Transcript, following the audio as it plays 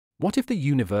What if the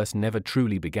universe never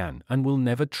truly began and will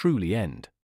never truly end?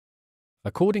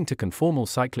 According to Conformal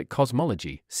Cyclic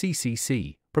Cosmology,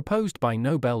 CCC, proposed by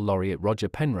Nobel laureate Roger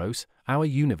Penrose, our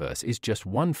universe is just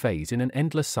one phase in an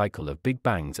endless cycle of Big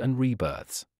Bangs and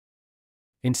rebirths.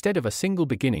 Instead of a single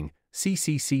beginning,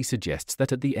 CCC suggests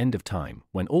that at the end of time,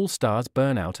 when all stars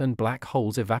burn out and black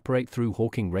holes evaporate through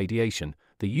Hawking radiation,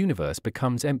 the universe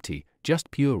becomes empty,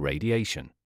 just pure radiation.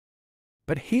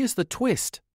 But here's the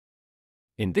twist.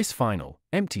 In this final,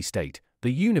 empty state,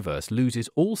 the universe loses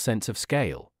all sense of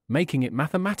scale, making it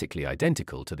mathematically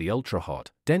identical to the ultra-hot,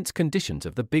 dense conditions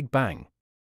of the Big Bang.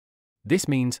 This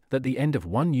means that the end of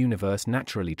one universe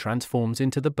naturally transforms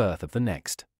into the birth of the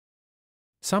next.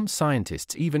 Some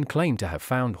scientists even claim to have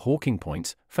found Hawking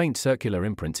points, faint circular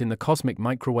imprints in the cosmic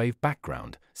microwave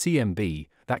background, CMB,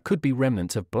 that could be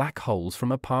remnants of black holes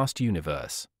from a past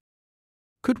universe.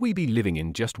 Could we be living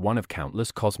in just one of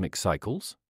countless cosmic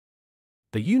cycles?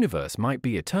 The universe might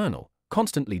be eternal,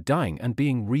 constantly dying and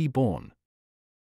being reborn.